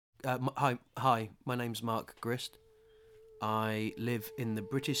Hi. My name's Mark Grist. I live in the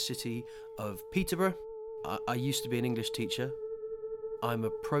British city of Peterborough. I used to be an English teacher. I'm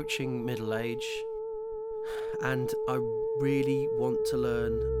approaching middle age, and I really want to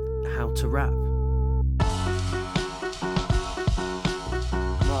learn how to rap.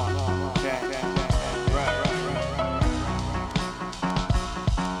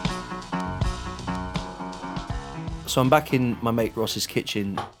 So I'm back in my mate Ross's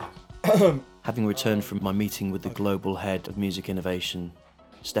kitchen, having returned from my meeting with the global head of music innovation,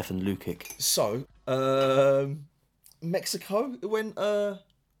 Stefan Lukic. So, Mexico, it went,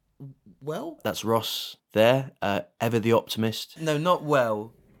 well? That's Ross there, ever the optimist. No, not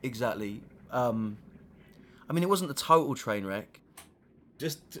well, exactly. I mean, it wasn't a total train wreck.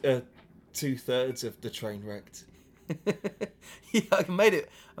 Just 2/3 of the train wrecked. Yeah, I made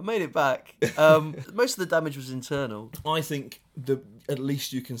it back. Most of the damage was internal. I think at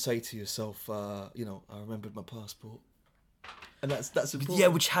least you can say to yourself, I remembered my passport. And that's important. Yeah,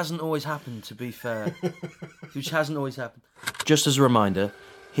 which hasn't always happened, to be fair. Just as a reminder,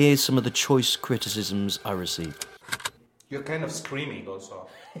 here's some of the choice criticisms I received. You're kind of screaming also.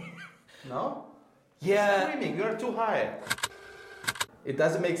 No? Yeah. Screaming, you're too high. It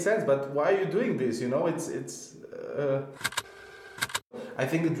doesn't make sense, but why are you doing this? I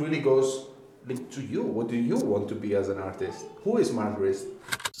think it really goes linked to you. What do you want to be as an artist? Who is Mark Grist?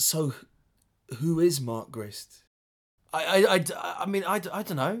 So, who is Mark Grist? I mean, I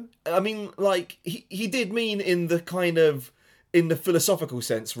don't know. I mean, like, he did mean in the philosophical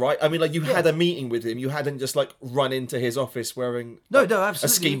sense, right? I mean, like, you had a meeting with him. You hadn't just, like, run into his office wearing no, absolutely. a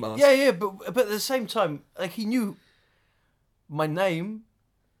ski mask. Yeah, but at the same time, like, he knew my name,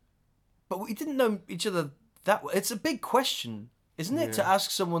 but we didn't know each other that well. It's a big question, isn't it, to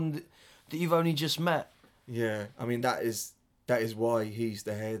ask someone that you've only just met? Yeah, I mean, that is why he's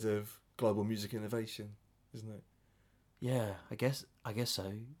the head of global music innovation, isn't it? Yeah, I guess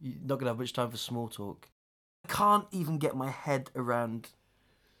so. You're not going to have much time for small talk. I can't even get my head around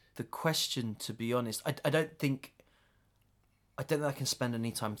the question, to be honest. I don't think I can spend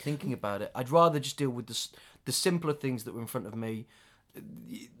any time thinking about it. I'd rather just deal with the simpler things that were in front of me.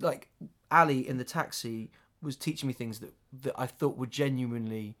 Like Ali in the taxi was teaching me things that I thought were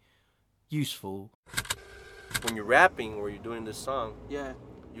genuinely useful. When you're rapping or you're doing this song, Yeah.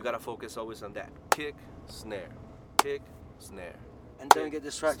 you gotta focus always on that. Kick, snare. Kick, snare. And don't get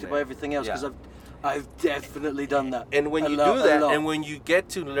distracted by everything else, because I've definitely done that. And when you do that, and when you get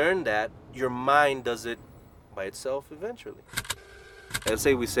to learn that, your mind does it by itself eventually. Let's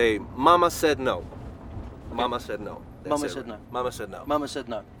say we say, Mama said no. Mama said no. Mama said no. Mama said no. Mama said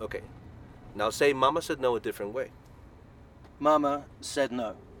no. Okay. Now say Mama said no a different way. Mama said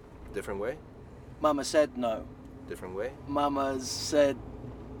no. Different way? Mama said no. Different way? Mama said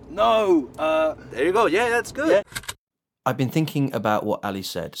no. There you go. Yeah, that's good. Yeah. I've been thinking about what Ali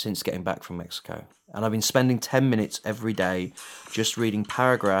said since getting back from Mexico. And I've been spending 10 minutes every day just reading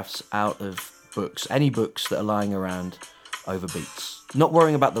paragraphs out of books, any books that are lying around over beats. Not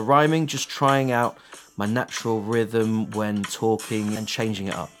worrying about the rhyming, just trying out my natural rhythm when talking and changing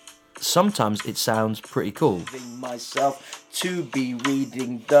it up. Sometimes it sounds pretty cool. Myself to be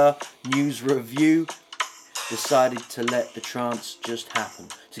reading the news review. Decided to let the trance just happen.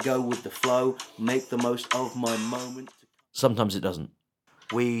 To go with the flow, make the most of my moment. Sometimes it doesn't.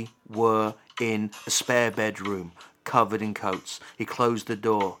 We were in a spare bedroom, covered in coats. He closed the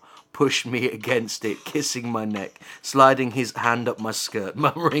door, pushed me against it, kissing my neck, sliding his hand up my skirt,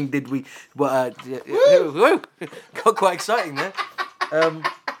 murmuring, "Did we?" Got quite exciting there.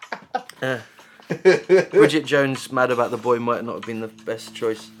 Bridget Jones, Mad About the Boy might not have been the best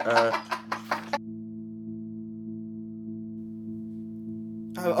choice.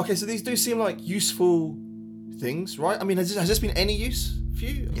 Okay, so these do seem like useful things, right? I mean, has this been any use for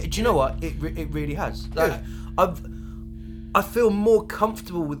you? Yeah, do you know what? It really has. Like, I feel more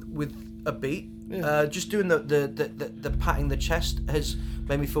comfortable with a beat. Yeah. Just doing the patting the chest has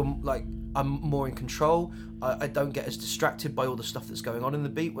made me feel like I'm more in control. I don't get as distracted by all the stuff that's going on in the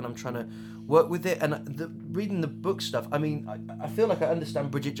beat when I'm trying to work with it. And reading the book stuff, I mean, I feel like I understand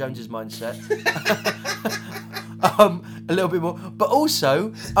Bridget Jones's mindset a little bit more. But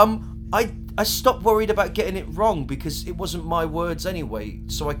also, I stopped worried about getting it wrong because it wasn't my words anyway.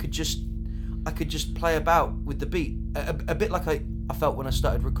 So I could just play about with the beat, a bit like I felt when I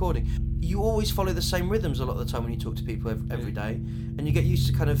started recording. You always follow the same rhythms a lot of the time when you talk to people every day, and you get used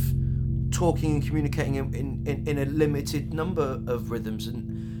to kind of talking and communicating in a limited number of rhythms,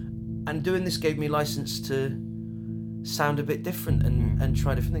 and doing this gave me license to sound a bit different and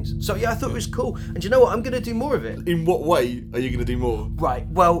try different things. So yeah, I thought it was cool. And you know what? I'm going to do more of it. In what way are you going to do more? Right.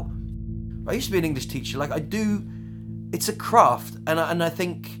 Well, I used to be an English teacher. Like I do, it's a craft, and I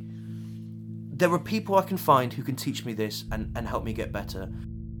think there are people I can find who can teach me this and help me get better.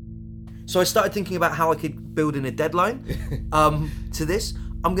 So I started thinking about how I could build in a deadline to this.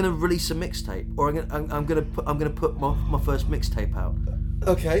 I'm gonna release a mixtape, or I'm gonna put my first mixtape out.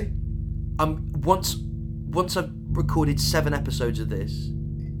 Okay. Once I've recorded 7 episodes of this,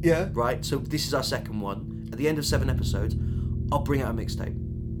 Yeah. right? So this is our second one. At the end of 7 episodes, I'll bring out a mixtape.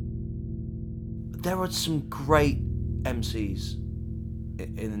 There are some great MCs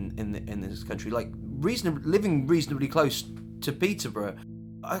in this country, like living reasonably close to Peterborough.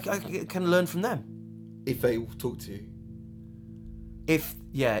 I can learn from them If they will talk to you. if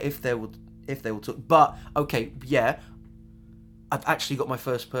they will talk. But okay, yeah, I've actually got my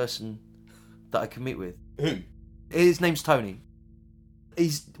first person that I can meet with. Who? His name's Tony.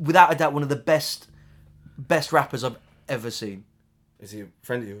 He's without a doubt one of the best rappers I've ever seen. Is he a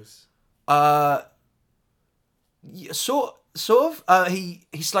friend of yours? Yeah, sort of. He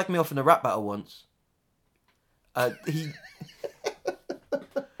slagged me off in a rap battle once.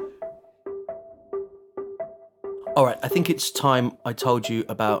 All right, I think it's time I told you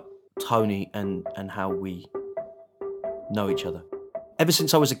about Tony and how we know each other. Ever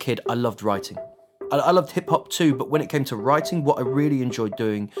since I was a kid, I loved writing. I loved hip hop too, but when it came to writing, what I really enjoyed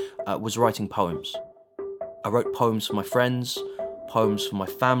doing was writing poems. I wrote poems for my friends, poems for my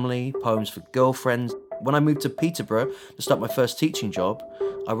family, poems for girlfriends. When I moved to Peterborough to start my first teaching job,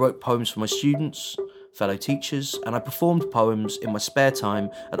 I wrote poems for my students, fellow teachers, and I performed poems in my spare time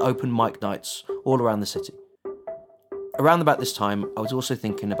at open mic nights all around the city. Around about this time, I was also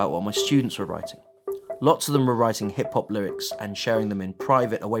thinking about what my students were writing. Lots of them were writing hip-hop lyrics and sharing them in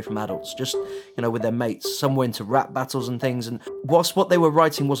private away from adults, just, with their mates. Some were into rap battles and things, and whilst what they were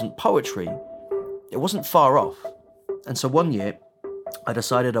writing wasn't poetry, it wasn't far off. And so one year, I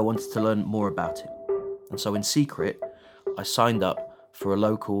decided I wanted to learn more about it. And so in secret, I signed up for a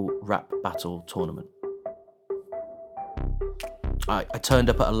local rap battle tournament. I turned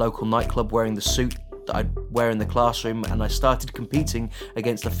up at a local nightclub wearing the suit that I'd wear in the classroom, and I started competing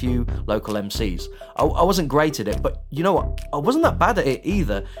against a few local MCs. I wasn't great at it, but you know what? I wasn't that bad at it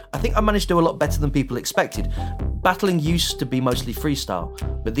either. I think I managed to do a lot better than people expected. Battling used to be mostly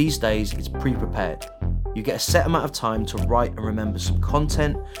freestyle, but these days it's pre-prepared. You get a set amount of time to write and remember some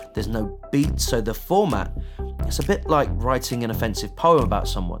content. There's no beat, so the format, it's a bit like writing an offensive poem about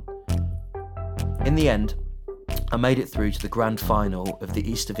someone. In the end, I made it through to the grand final of the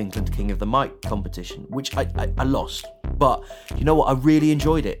East of England King of the Mic competition, which I lost. But you know what? I really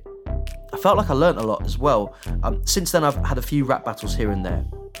enjoyed it. I felt like I learnt a lot as well. Since then, I've had a few rap battles here and there,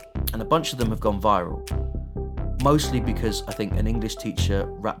 and a bunch of them have gone viral. Mostly because I think an English teacher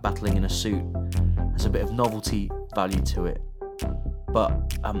rap battling in a suit has a bit of novelty value to it.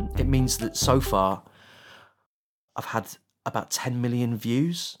 But it means that so far, I've had about 10 million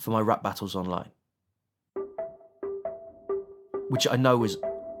views for my rap battles online, which I know is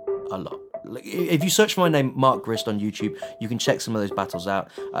a lot. If you search for my name, Mark Grist, on YouTube, you can check some of those battles out.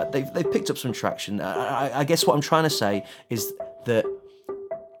 They've picked up some traction. I guess what I'm trying to say is that,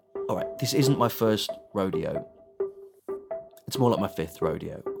 all right, this isn't my first rodeo. It's more like my 5th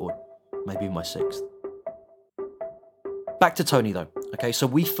rodeo, or maybe my 6th. Back to Tony though. Okay, so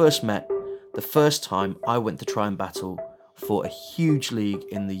we first met the first time I went to try and battle for a huge league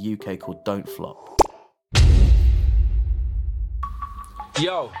in the UK called Don't Flop.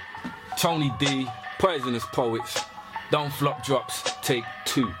 Yo, Tony D, Poisonous Poets, Don't Flop drops, take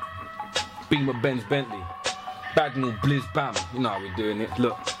 2. Beamer Benz Bentley, Bagnall Blizz Bam, you know how we're doing it,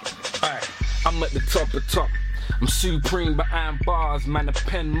 look. Alright, I'm at the top of top. I'm supreme behind bars, man, a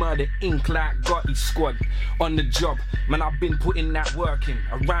pen murder ink like Gotti squad. On the job, man, I've been putting that work in.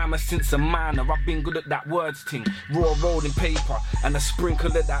 A rhymer since a minor, I've been good at that words thing. Raw rolling paper, and a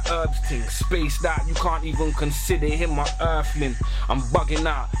sprinkle of that herbs thing. Spaced out, you can't even consider him my earthling. I'm bugging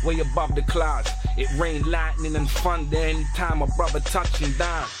out, way above the clouds. It rained lightning and thunder anytime my brother touching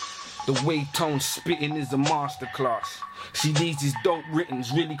down. The way Tone's spitting is a masterclass. See, these is dope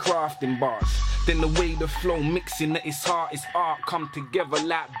writtens, really crafting bars. Then the way the flow mixing at its heart is art, come together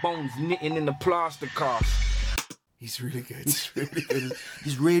like bones knitting in the plaster cast. He's really good.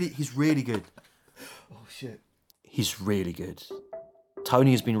 He's really good. Oh shit. He's really good.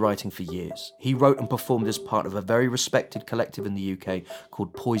 Tony has been writing for years. He wrote and performed as part of a very respected collective in the UK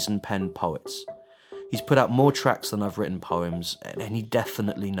called Poison Pen Poets. He's put out more tracks than I've written poems, and he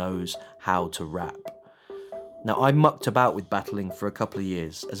definitely knows how to rap. Now, I mucked about with battling for a couple of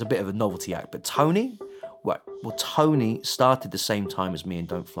years as a bit of a novelty act, but Tony, Right. Well, Tony started the same time as me in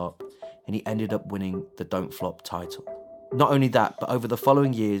Don't Flop, and he ended up winning the Don't Flop title. Not only that, but over the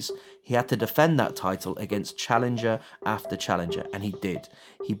following years, he had to defend that title against challenger after challenger, and he did.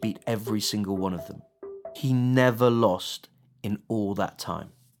 He beat every single one of them. He never lost in all that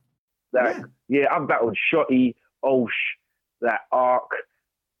time. Like, yeah, I've battled Shotty, Osh, that Ark,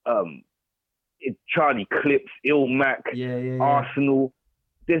 Charlie Clips, Ilmac, Arsenal.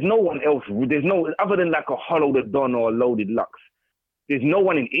 There's no one else. There's no, other than like a Hollow the Don or a Loaded Lux. There's no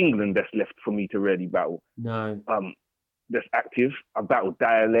one in England that's left for me to really battle. No. That's active. I've battled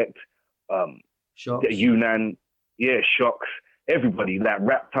Dialect, Shocks. Yunnan, Shocks, everybody, like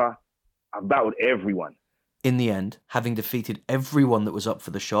Raptor. I've battled everyone. In the end, having defeated everyone that was up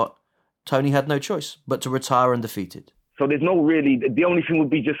for the shot, Tony had no choice but to retire undefeated. So there's no really, the only thing would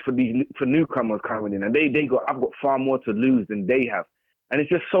be just for newcomers coming in, and I've got far more to lose than they have. And it's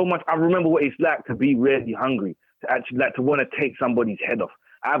just so much. I remember what it's like to be really hungry, to actually like to want to take somebody's head off.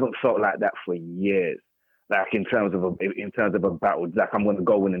 I haven't felt like that for years. Like in terms of a battle, like I'm going to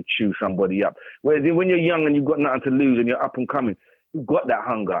go in and chew somebody up. Whereas when you're young and you've got nothing to lose and you're up and coming, you've got that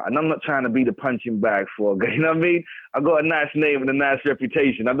hunger. And I'm not trying to be the punching bag for, you know what I mean? I got a nice name and a nice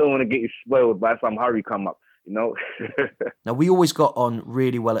reputation. I don't want to get spoiled by some hurry come up, you know? Now, we always got on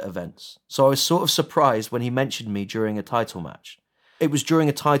really well at events, so I was sort of surprised when he mentioned me during a title match. It was during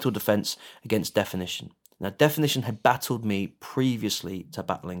a title defence against Definition. Now, Definition had battled me previously to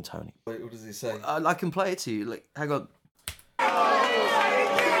battling Tony. Wait, what does he say? I can play it to you. Like, hang on.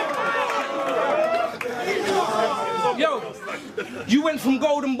 Yo, you went from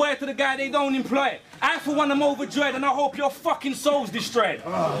Golden Boy to the guy they don't employ. I, for one, am overjoyed, and I hope your fucking soul's destroyed.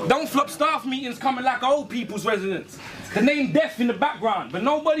 Don't Flop staff meetings coming like old people's residence. The name Death in the background, but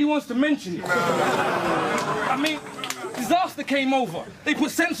nobody wants to mention it. I mean, disaster came over. They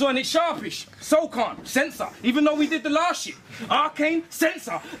put censor on it sharpish. SoCon, censor, even though we did the last shit. Arcane,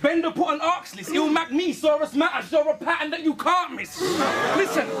 censor. Bender put on Arcs list. Ilmac me, Saurus Matter, show a pattern that you can't miss.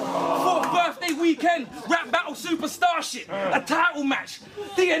 Listen, 4th birthday weekend, rap battle superstar shit. A title match.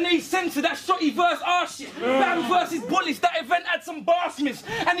 DNA censor, that shotty verse R shit. Bam versus Bullets, that event had some bar smiths.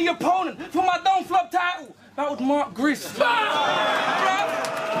 And the opponent for my Don't Flop title, battled Mark Grist. He's not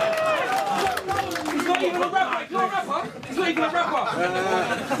even a rapper. He's not a rapper. He's not even a rapper.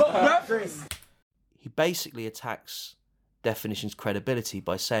 He basically attacks Definition's credibility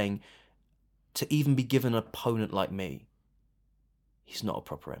by saying to even be given an opponent like me, he's not a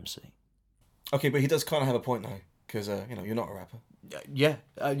proper MC. Okay, but he does kind of have a point though, because you're not a rapper. Yeah,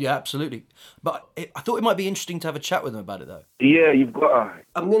 absolutely. But I thought it might be interesting to have a chat with him about it though. Yeah, you've got to.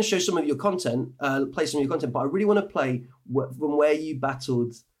 I'm going to show some of your content, play some of your content, but I really want to play from where you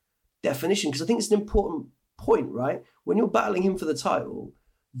battled Definition, because I think it's an important point, right? When you're battling him for the title,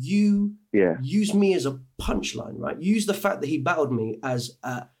 you use me as a punchline, right? Use the fact that he battled me as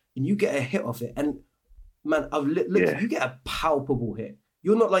and you get a hit off it, and man, you get a palpable hit.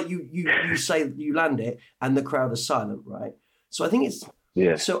 You're not like you say you land it and the crowd is silent, right? So I think it's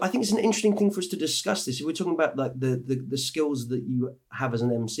So I think it's an interesting thing for us to discuss this. If we're talking about like the skills that you have as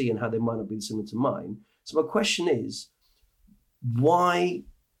an MC and how they might not be similar to mine. So my question is, why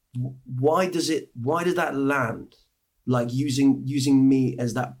does that land? Like using me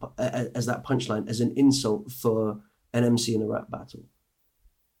as that punchline as an insult for an MC in a rap battle?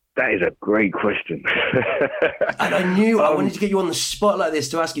 That is a great question. And I knew I wanted to get you on the spot like this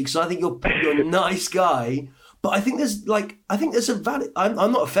to ask you, because I think you're a nice guy. But I think there's a valid. I'm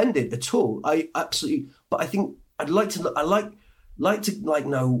not offended at all. I absolutely. But I think I'd like to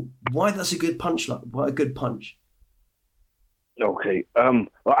know why that's a good punchline. Why a good punch? Okay.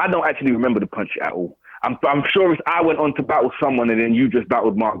 Well, I don't actually remember the punch at all. I'm sure if I went on to battle someone and then you just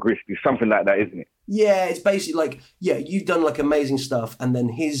battled Mark Grist, something like that, isn't it? Yeah, it's basically like, you've done like amazing stuff, and then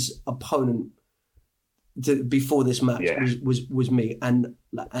his opponent before this match was me, and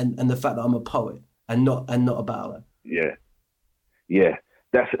the fact that I'm a poet and not a battler. Yeah.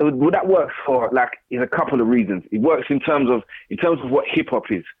 That works for like in a couple of reasons. It works in terms of what hip hop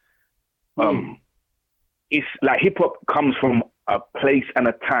is. It's like hip hop comes from a place and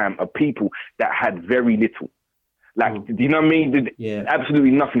a time of people that had very little. Like, do you know what I mean?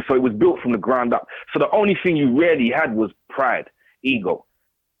 Absolutely nothing. So it was built from the ground up. So the only thing you really had was pride, ego.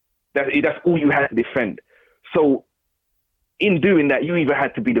 That's all you had to defend. So in doing that, you either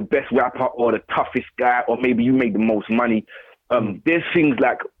had to be the best rapper or the toughest guy, or maybe you made the most money. There's things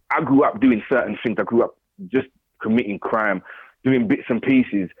like, I grew up doing certain things. I grew up just committing crime, doing bits and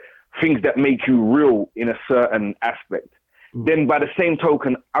pieces, things that make you real in a certain aspect. Then by the same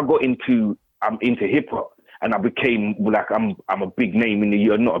token, I'm into hip hop. and I became like I'm a big name in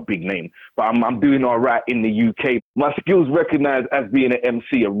the not a big name, but I'm doing all right in the UK. My skills recognized as being an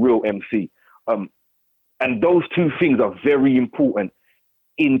MC, a real MC, and those two things are very important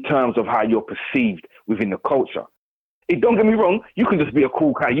in terms of how you're perceived within the culture. Don't get me wrong, you can just be a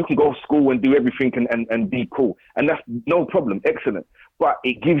cool guy. You can go to school and do everything and be cool, and that's no problem, excellent. But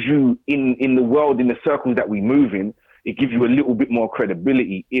it gives you in the world, in the circles that we move in, it gives you a little bit more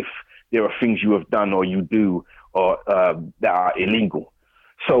credibility if there are things you have done or you do or that are illegal.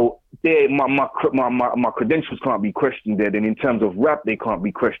 So my credentials can't be questioned there. Then in terms of rap, they can't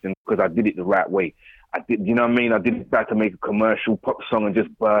be questioned because I did it the right way. I did, you know what I mean? I didn't try to make a commercial pop song and just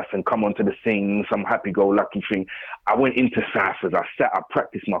burst and come onto the scene, some happy-go-lucky thing. I went into ciphers. I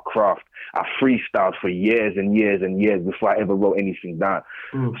practiced my craft. I freestyled for years and years and years before I ever wrote anything down.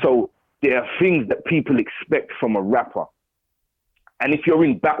 So there are things that people expect from a rapper. And if you're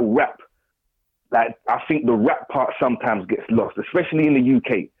in battle rap, like I think the rap part sometimes gets lost, especially in the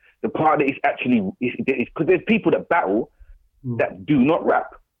UK. The part that is actually, because there's people that battle that do not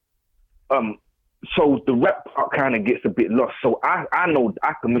rap. So the rap part kind of gets a bit lost. So I know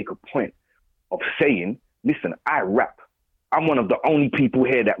I can make a point of saying, listen, I rap. I'm one of the only people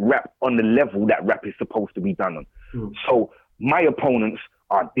here that rap on the level that rap is supposed to be done on. So my opponents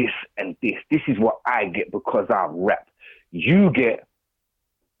are this and this. This is what I get because I rap. You get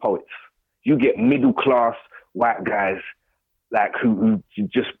poets. You get middle class white guys like who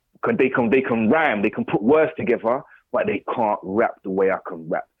just they can rhyme, they can put words together, but they can't rap the way I can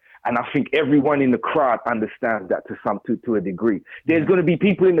rap. And I think everyone in the crowd understands that to a degree. There's going to be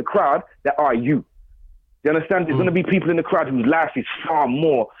people in the crowd that are you. Do you understand? There's going to be people in the crowd whose life is far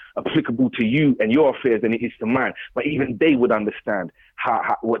more applicable to you and your affairs than it is to mine. But even they would understand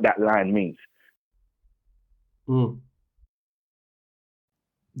how what that line means.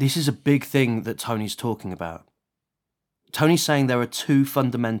 This is a big thing that Tony's talking about. Tony's saying there are two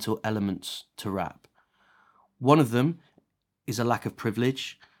fundamental elements to rap. One of them is a lack of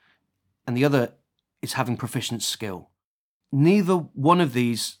privilege, and the other is having proficient skill. Neither one of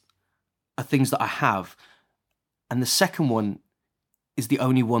these are things that I have, and the second one is the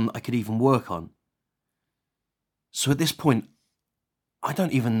only one that I could even work on. So at this point, I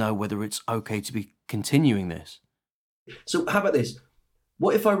don't even know whether it's okay to be continuing this. So how about this?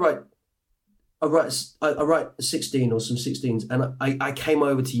 What if I write 16 or some 16s, and I came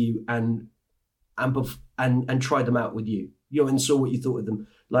over to you and tried them out with you, and saw what you thought of them.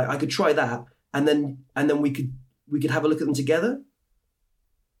 Like I could try that, and then we could have a look at them together.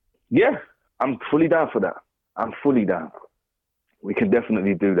 Yeah, I'm fully down for that. I'm fully down. We can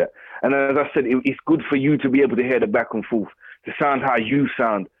definitely do that. And as I said, it's good for you to be able to hear the back and forth, to sound how you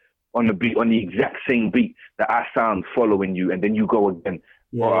sound on the beat, on the exact same beat that I sound following you, and then you go again,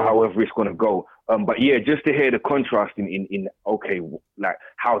 or however it's going to go. But yeah, just to hear the contrast in okay, like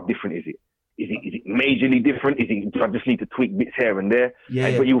how different is it? Is it majorly different? Do I just need to tweak bits here and there?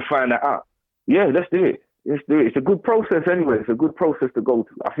 But you'll find that out. Yeah, let's do it. Let's do it. It's a good process anyway. It's a good process to go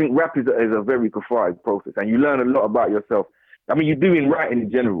through. I think rap is a very cathartic process, and you learn a lot about yourself. I mean, you do in writing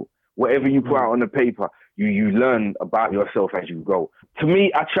in general. Whatever you put out on the paper, you learn about yourself as you go. To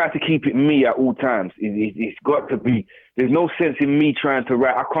me, I try to keep it me at all times. It's got to be, there's no sense in me trying to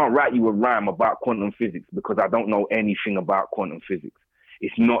write. I can't write you a rhyme about quantum physics because I don't know anything about quantum physics.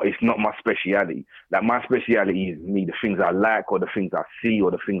 It's not my speciality. Like my speciality is me, the things I like or the things I see or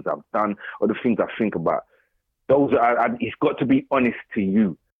the things I've done or the things I think about. Those are, it's got to be honest to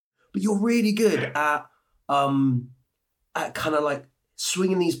you. But you're really good at kind of like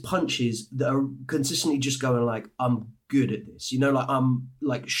swinging these punches that are consistently just going like, I'm good at this, like I'm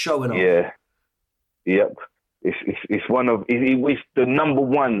like showing off. Yeah. Yep. It's one of, it's the number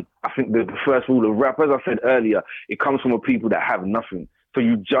one, I think the first rule of rap, as I said earlier, it comes from a people that have nothing. So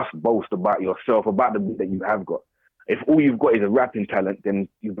you just boast about yourself, about the bit that you have got. If all you've got is a rapping talent, then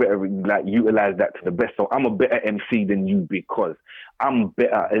you better like utilize that to the best. So I'm a better MC than you because I'm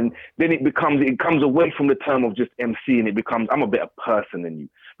better. And then it comes away from the term of just MC and it becomes, I'm a better person than you,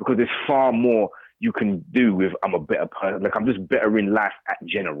 because there's far more you can do with I'm a better person. Like I'm just better in life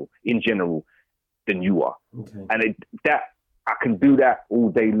in general than you are. Okay. And I can do that all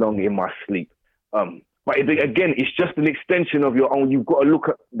day long in my sleep. But again, it's just an extension of your own. You've got to look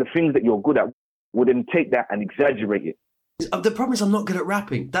at the things that you're good at. Well, then take that and exaggerate it. The problem is I'm not good at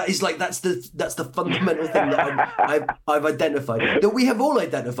rapping. That is like that's the fundamental thing that I've identified, that we have all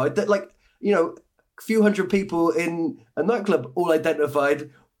identified, that like a few hundred people in a nightclub all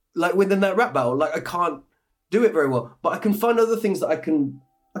identified like within that rap battle. Like I can't do it very well, but I can find other things that I can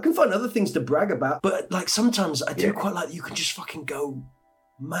find other things to brag about. But like sometimes I do quite like you can just fucking go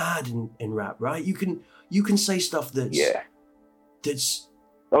mad in rap, right? You can say stuff that's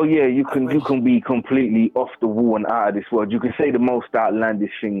oh yeah, you can be completely off the wall and out of this world. You can say the most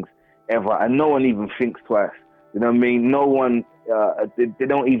outlandish things ever, and no one even thinks twice. You know what I mean? No one, they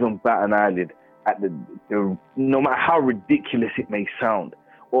don't even bat an eyelid at the no matter how ridiculous it may sound,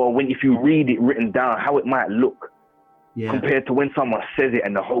 or if you read it written down, how it might look. Yeah. Compared to when someone says it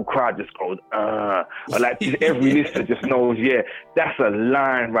and the whole crowd just goes, or like every listener just knows, yeah, that's a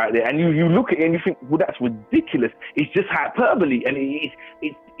line right there. And you look at it and you think, well, that's ridiculous. It's just hyperbole, and it's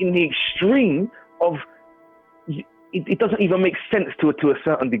in the extreme of, it doesn't even make sense to a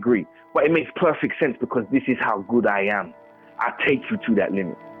certain degree, but it makes perfect sense because this is how good I am. I take you to that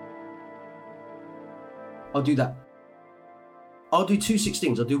limit. I'll do that. I'll do 2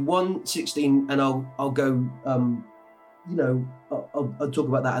 16s. I'll do 1 16 and I'll go. I'll talk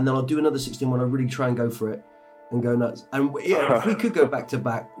about that, and then I'll do another 16 when I really try and go for it and go nuts. And yeah, if we could go back to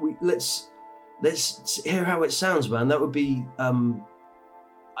back, let's hear how it sounds, man. That would be.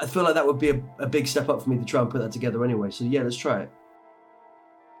 I feel like that would be a big step up for me to try and put that together anyway. So yeah, let's try it.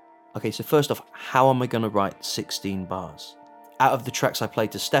 Okay, so first off, how am I going to write 16 bars? Out of the tracks I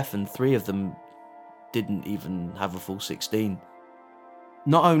played to Stefan, 3 of them didn't even have a full 16.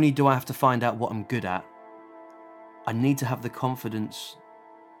 Not only do I have to find out what I'm good at, I need to have the confidence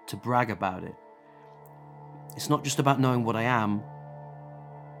to brag about it. It's not just about knowing what I am,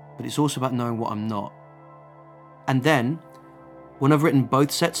 but it's also about knowing what I'm not. And then, when I've written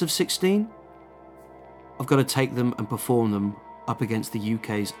both sets of 16, I've got to take them and perform them up against the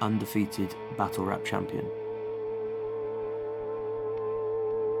UK's undefeated battle rap champion.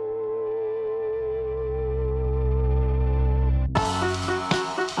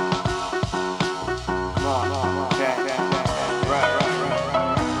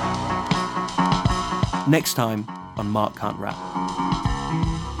 Next time on Mark Can't Rap.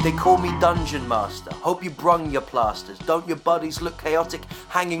 They call me Dungeon Master. Hope you brung your plasters. Don't your buddies look chaotic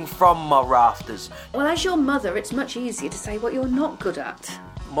hanging from my rafters? Well, as your mother, it's much easier to say what you're not good at.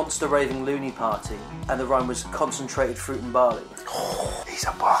 Monster raving loony party, and the rhyme was concentrated fruit and barley. Oh, he's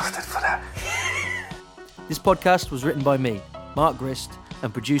a bastard for that. This podcast was written by me, Mark Grist,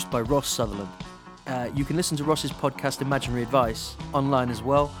 and produced by Ross Sutherland. You can listen to Ross's podcast Imaginary Advice online as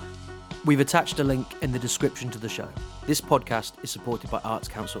well. We've attached a link in the description to the show. This podcast is supported by Arts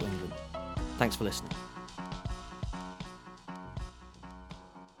Council England. Thanks for listening.